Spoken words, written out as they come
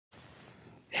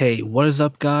Hey, what is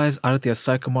up guys? Aditya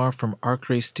Saikumar from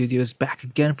Arcray Studios back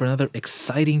again for another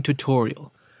exciting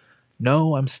tutorial.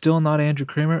 No, I'm still not Andrew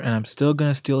Kramer and I'm still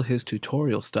gonna steal his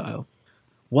tutorial style.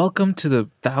 Welcome to the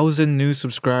 1,000 new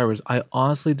subscribers. I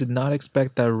honestly did not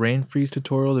expect that rain freeze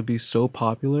tutorial to be so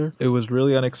popular. It was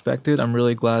really unexpected. I'm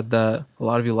really glad that a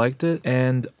lot of you liked it,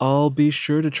 and I'll be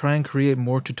sure to try and create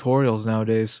more tutorials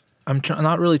nowadays. I'm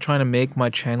not really trying to make my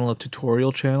channel a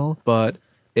tutorial channel, but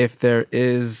if there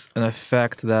is an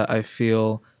effect that I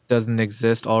feel doesn't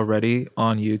exist already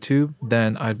on YouTube,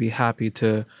 then I'd be happy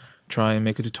to try and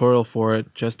make a tutorial for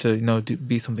it just to,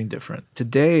 be something different.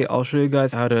 Today, I'll show you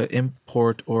guys how to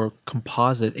import or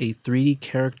composite a 3D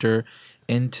character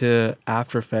into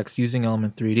After Effects using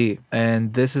Element 3D.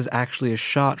 And this is actually a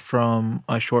shot from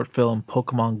my short film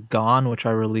Pokémon GO, which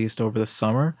I released over the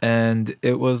summer. And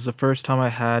it was the first time I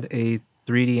had a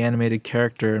 3D animated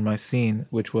character in my scene,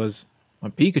 which was my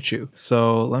Pikachu.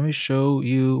 So let me show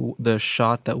you the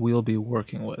shot that we'll be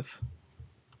working with.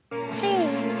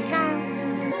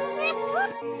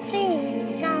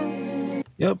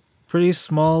 Yep, pretty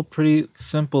small, pretty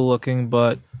simple looking,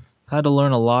 but had to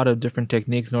learn a lot of different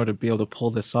techniques in order to be able to pull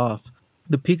this off.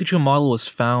 The Pikachu model was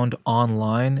found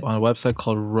online on a website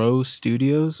called Row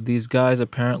Studios. These guys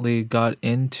apparently got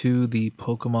into the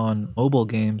Pokemon mobile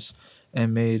games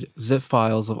and made zip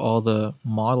files of all the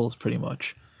models pretty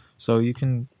much. So you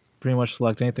can pretty much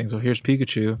select anything. So here's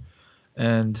Pikachu,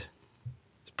 and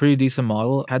it's a pretty decent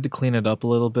model. I had to clean it up a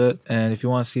little bit, and if you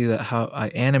want to see that how I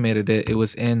animated it, it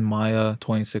was in Maya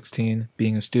 2016.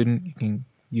 Being a student, you can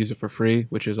use it for free,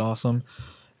 which is awesome.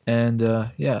 And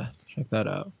yeah, check that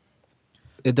out.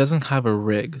 It doesn't have a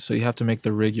rig, so you have to make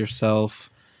the rig yourself.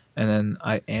 And then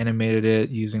I animated it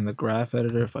using the graph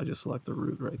editor. If I just select the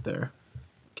root right there,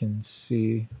 you can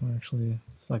see, actually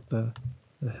select the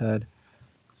head,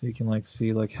 so you can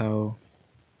see how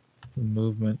the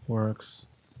movement works.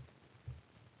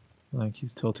 Like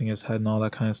he's tilting his head and all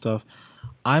that kind of stuff.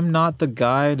 I'm not the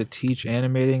guy to teach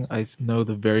animating. I know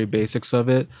the very basics of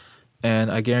it,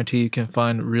 and I guarantee you can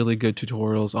find really good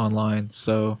tutorials online,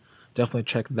 so definitely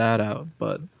check that out.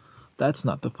 But that's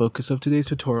not the focus of today's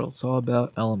tutorial. It's all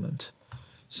about Element.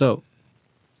 So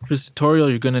for this tutorial,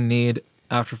 you're going to need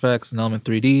After Effects and Element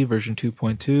 3D version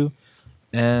 2.2,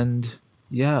 and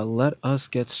yeah, let us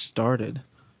get started.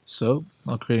 So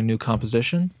I'll create a new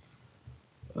composition.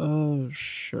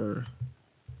 Sure.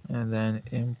 And then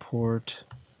import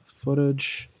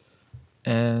footage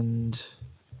and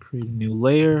create a new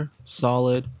layer,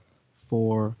 solid,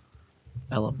 for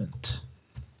element.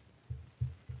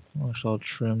 I'll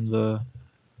trim the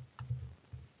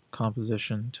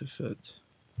composition to fit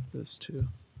this too.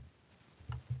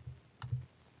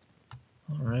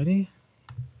 Alrighty.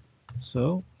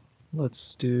 So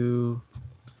let's do.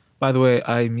 By the way,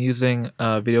 I'm using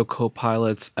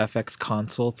VideoCopilot's FX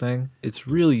Console thing. It's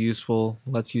really useful,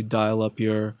 lets you dial up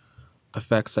your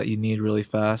effects that you need really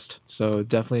fast. So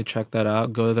definitely check that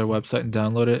out. Go to their website and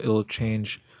download it. It'll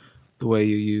change the way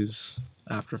you use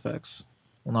After Effects.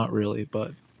 Well, not really,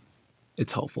 but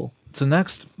it's helpful. So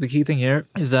next, the key thing here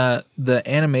is that the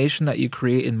animation that you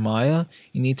create in Maya,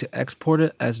 you need to export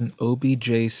it as an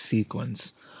OBJ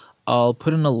sequence. I'll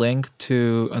put in a link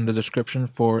in the description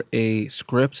for a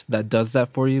script that does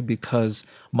that for you, because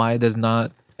Maya does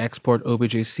not export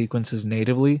OBJ sequences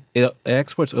natively. It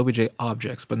exports OBJ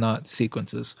objects, but not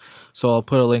sequences. So I'll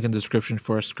put a link in the description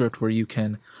for a script where you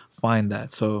can find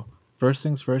that. So first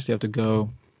things first, you have to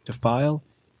go to File,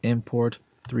 Import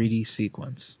 3D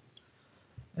Sequence.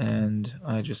 And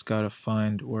I just gotta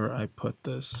find where I put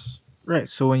this. Right,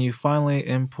 so when you finally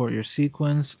import your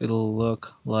sequence, it'll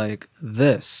look like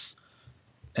this.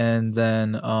 And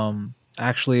then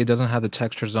actually it doesn't have the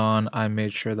textures on. I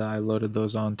made sure that I loaded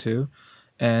those on too.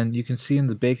 And you can see in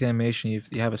the baked animation, you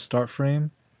have a start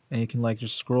frame, and you can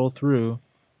just scroll through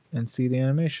and see the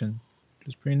animation, which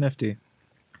is pretty nifty.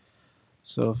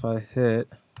 So if I hit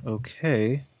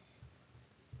OK,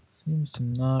 seems to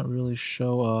not really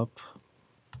show up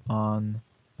on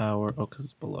our, because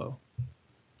it's below.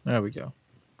 There we go.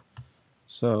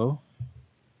 So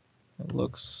it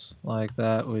looks like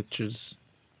that, which is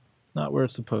not where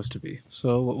it's supposed to be.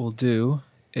 So what we'll do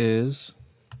is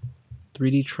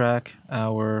 3D track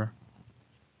our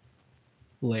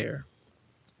layer.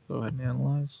 Go ahead and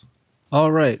analyze.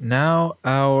 All right, now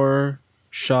our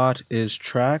shot is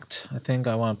tracked. I think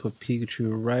I want to put Pikachu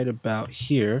right about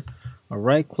here. I'll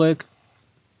right click,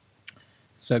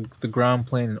 set the ground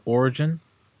plane and origin,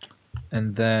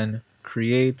 and then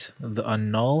create the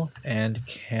null and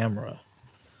camera.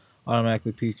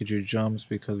 Automatically Pikachu jumps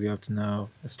because we have to now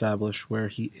establish where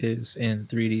he is in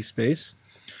 3D space.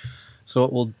 So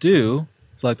what we'll do,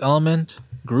 select element,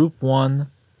 group 1,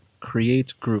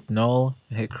 create group null,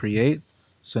 hit create.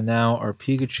 So now our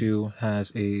Pikachu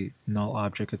has a null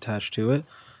object attached to it.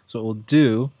 So what we'll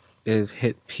do is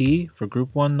hit P for group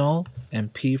 1 null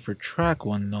and P for track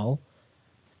 1 null,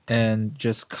 and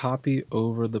just copy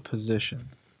over the position.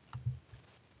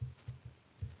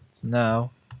 So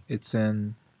now it's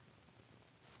in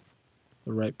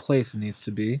the right place it needs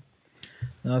to be.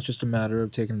 Now it's just a matter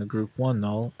of taking the group 1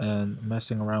 null and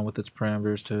messing around with its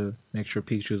parameters to make sure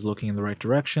Pikachu is looking in the right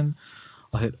direction.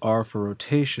 I'll hit R for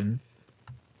rotation,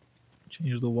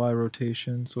 change the Y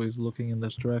rotation so he's looking in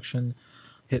this direction.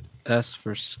 Hit S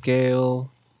for scale,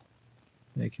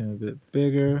 make him a bit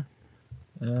bigger,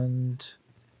 and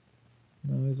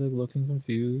now he's like looking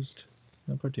confused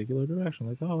in a particular direction,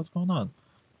 like, oh, what's going on?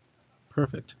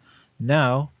 Perfect.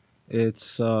 Now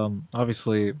it's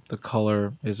obviously the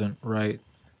color isn't right,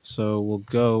 so we'll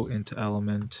go into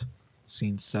element,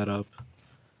 scene setup,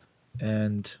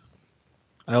 and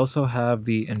I also have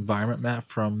the environment map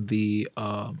from the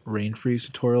rain freeze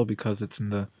tutorial because it's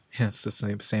in the it's the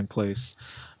same place.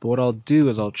 But what I'll do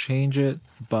is I'll change it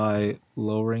by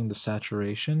lowering the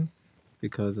saturation,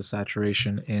 because the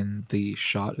saturation in the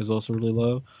shot is also really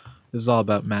low. This is all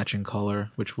about matching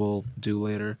color, which we'll do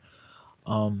later.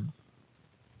 But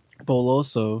we'll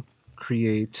also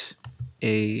create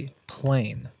a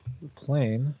plane. The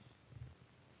plane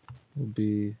will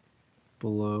be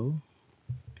below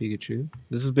Pikachu.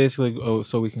 This is basically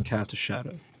so we can cast a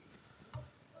shadow,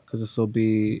 because this will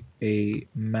be a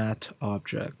matte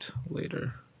object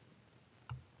later.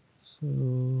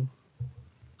 So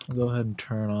I'll go ahead and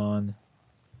turn on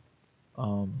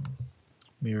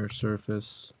mirror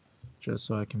surface just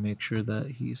so I can make sure that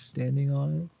he's standing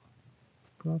on it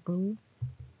properly.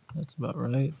 That's about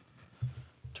right.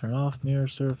 Turn off mirror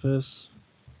surface.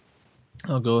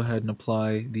 I'll go ahead and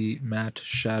apply the matte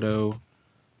shadow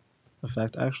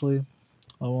effect. Actually,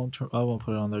 I won't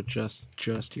put it on there just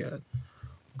yet.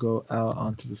 Go out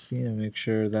onto the scene and make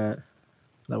sure that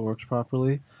that works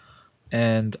properly.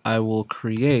 And I will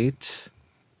create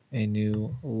a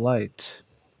new light.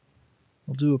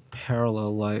 I'll do a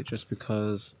parallel light just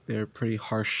because they're pretty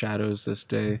harsh shadows this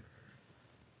day.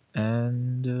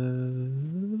 And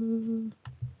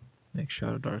make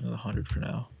shadow darkness 100 for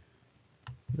now.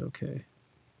 Okay.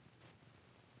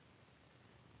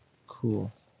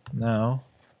 Cool. Now,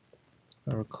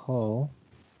 if I recall,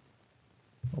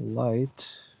 the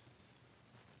light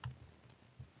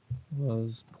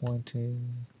was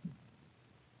pointing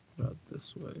about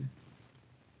this way.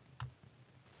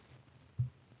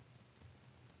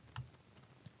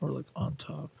 Or like on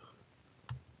top.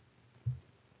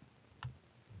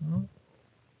 Oh.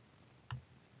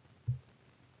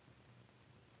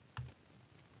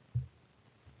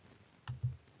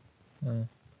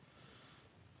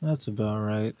 That's about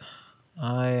right.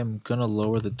 I am gonna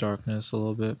lower the darkness a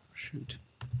little bit. Shoot.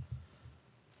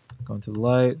 Go into the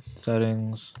light,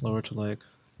 settings, lower to like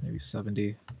maybe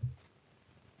 70.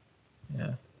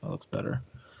 Yeah, that looks better.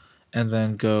 And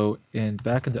then go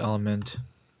back into element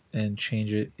and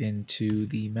change it into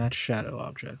the match shadow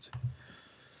object.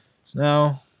 So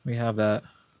now we have that.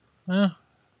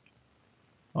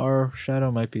 Our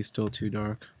shadow might be still too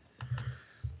dark.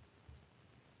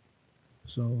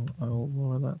 So I will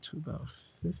lower that to about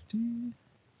 50.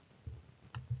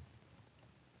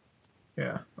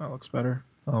 Yeah, that looks better.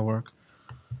 That'll work.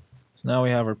 So now we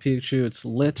have our Pikachu, it's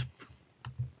lit,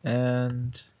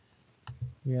 and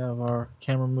we have our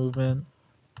camera movement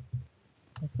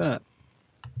like that.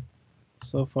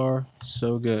 So far,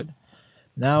 so good.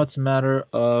 Now it's a matter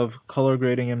of color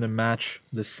grading him to match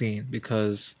the scene,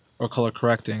 or color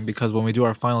correcting, because when we do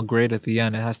our final grade at the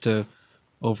end, it has to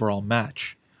overall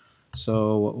match.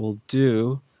 So what we'll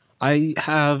do, I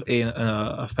have an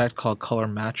effect called Color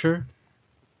Matcher,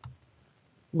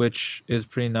 which is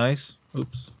pretty nice.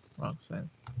 Oops, wrong thing.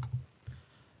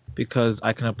 Because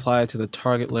I can apply it to the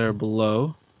target layer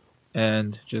below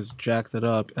and just jack that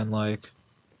up and like,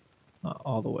 not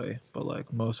all the way, but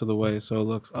like most of the way. So it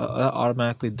looks, that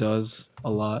automatically does a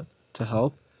lot to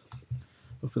help.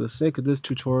 But for the sake of this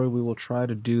tutorial, we will try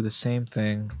to do the same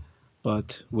thing,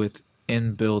 but with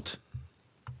inbuilt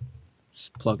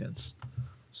plugins.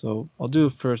 So I'll do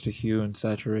first a hue and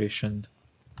saturation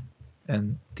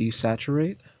and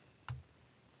desaturate.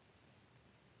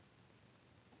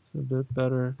 It's a bit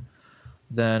better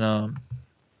than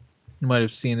you might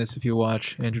have seen this if you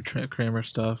watch Andrew Kramer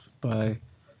stuff by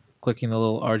clicking the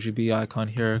little RGB icon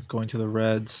here, going to the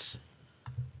reds,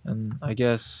 and I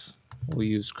guess we'll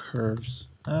use curves.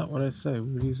 What did I say?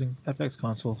 We're using FX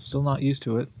Console. Still not used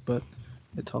to it, but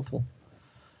it's helpful.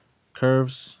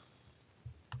 Curves.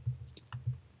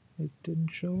 It didn't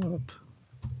show up.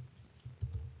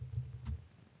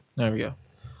 There we go.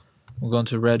 We'll go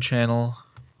into red channel,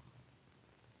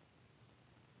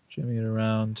 jimmy it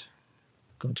around,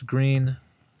 go into green,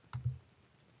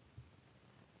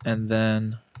 and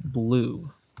then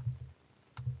blue.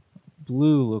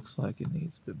 Blue looks like it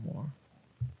needs a bit more.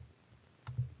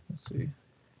 Let's see.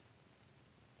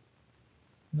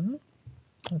 No?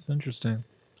 That's interesting.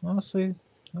 Honestly,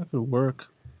 that could work.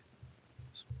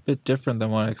 It's a bit different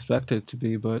than what I expected it to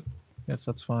be, but I guess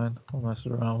that's fine. I'll mess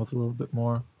it around with a little bit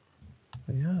more.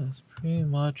 But yeah, that's pretty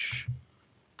much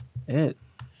it.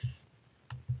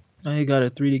 Now you got a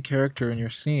 3D character in your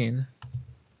scene.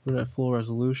 Put it at full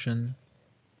resolution.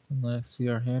 And let's see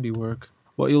our handiwork.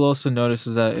 What you'll also notice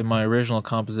is that in my original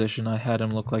composition, I had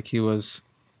him look like he was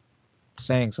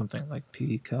saying something like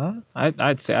Pika.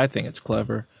 I'd say I think it's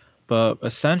clever. But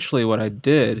essentially what I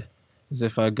did is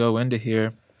if I go into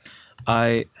here,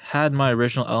 I had my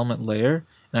original element layer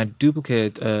and I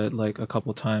duplicated like a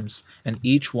couple times, and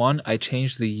each one I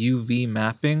changed the UV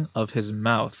mapping of his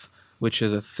mouth, which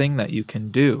is a thing that you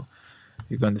can do.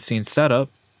 You go into scene setup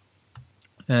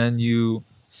and you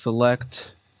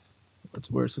select,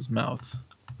 where's his mouth?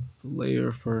 The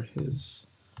layer for his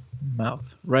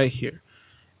mouth right here.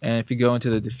 And if you go into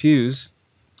the diffuse,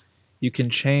 you can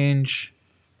change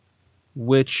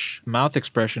which mouth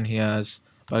expression he has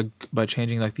by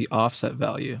changing like the offset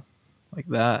value, like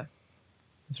that.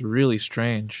 It's really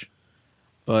strange,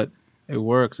 but it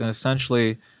works. And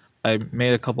essentially, I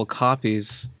made a couple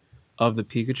copies of the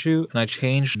Pikachu, and I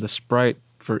changed the sprite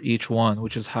for each one,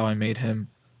 which is how I made him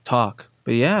talk.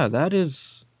 But yeah, that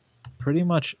is pretty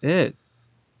much it.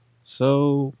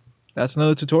 So that's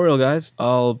another tutorial, guys.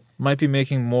 Might be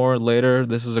making more later.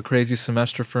 This is a crazy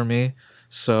semester for me,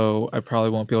 so I probably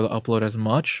won't be able to upload as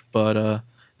much. But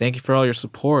thank you for all your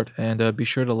support, and be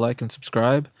sure to like and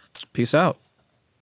subscribe. Peace out.